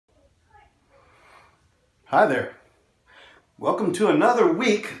Hi there. Welcome to another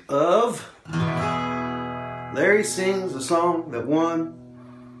week of Larry Sings a Song That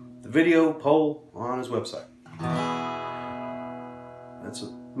Won the video poll on his website.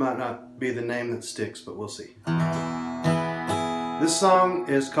 Might not be the name that sticks, but we'll see. This song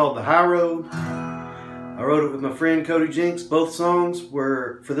is called The High Road. I wrote it with my friend Cody Jinks. Both songs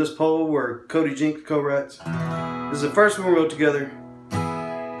for this poll were Cody Jinks co-writes. This is the first one we wrote together.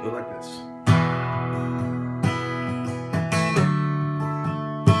 Go like this.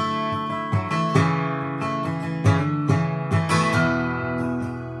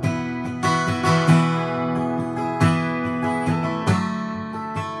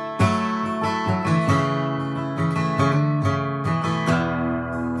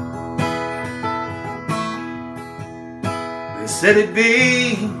 They said it'd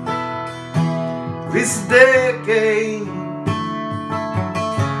be at least a decade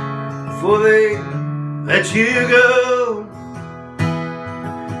before they let you go.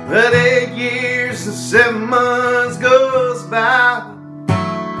 But 8 years and 7 months goes by.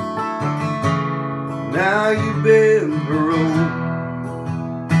 Now you've been paroled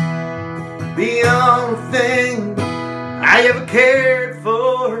beyond the thing I ever cared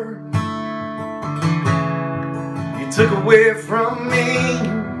for. Took away from me.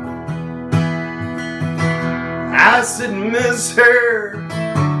 I sit and miss her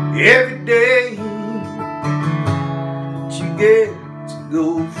every day. But you get to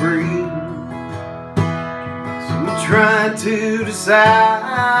go free. So I'm trying to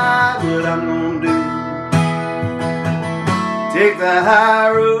decide what I'm gonna do. Take the high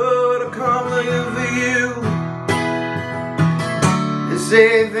road or come live for you. They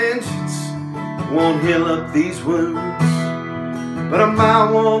say vengeance won't heal up these wounds, but I might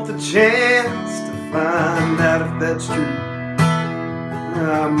want the chance to find out if that's true.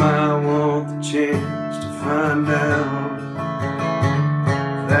 I might want the chance to find out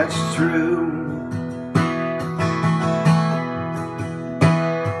if that's true.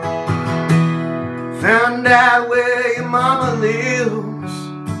 Found out where your mama lives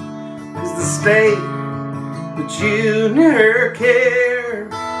is the state that you never cared.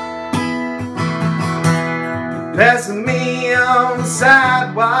 Passing me on the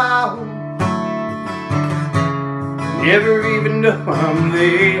sidewalk, never even know I'm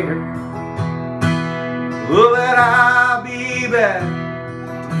there. Oh, but I'll be back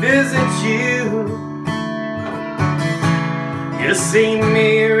to visit you. You'll see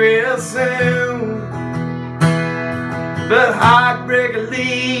me real soon. But heartbreak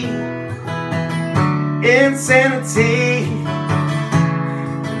lead, insanity,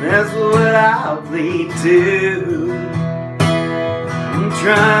 that's what I'll plead to. I'm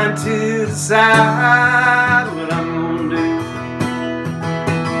trying to decide what I'm gonna do.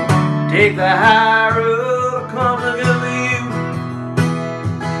 Take the high road or come live with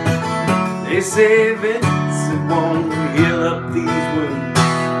you. They say vengeance, it won't heal up these wounds,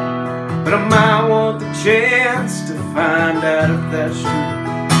 but I might want the chance to find out if that's true.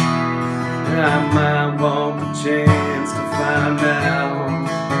 I might want the chance to find out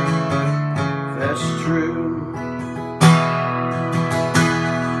that's true.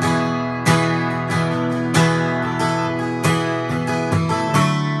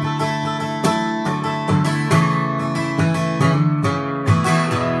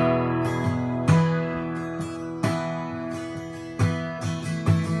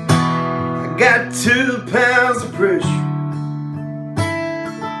 I got 2 pounds of pressure.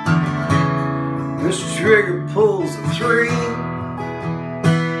 This trigger pulls a 3.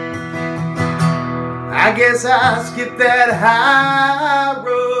 I guess I skipped that high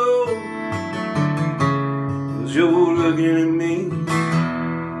road 'cause you're looking at me.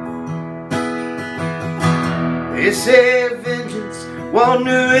 They say vengeance won't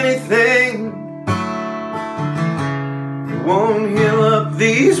do anything. It won't heal up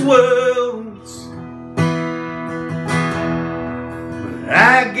these wounds, but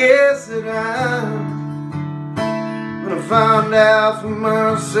I guess that I'm gonna find out for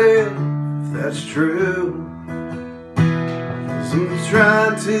myself that's true. 'Cause I'm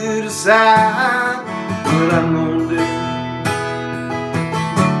trying to decide what I'm gonna do.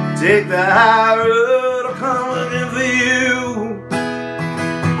 Take the high road or come looking for you.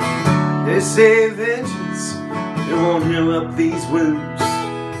 They say vengeance, it won't heal up these wounds,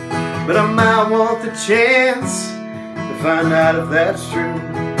 but I might want the chance to find out if that's true.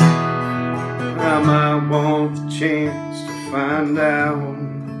 I might want the chance to find out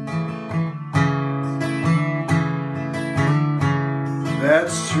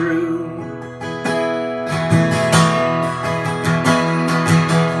that's true.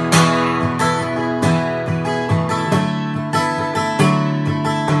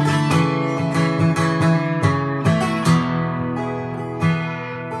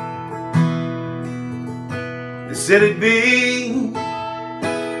 said it'd be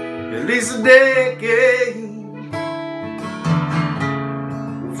at least a decade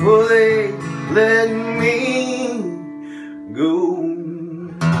before they let me go.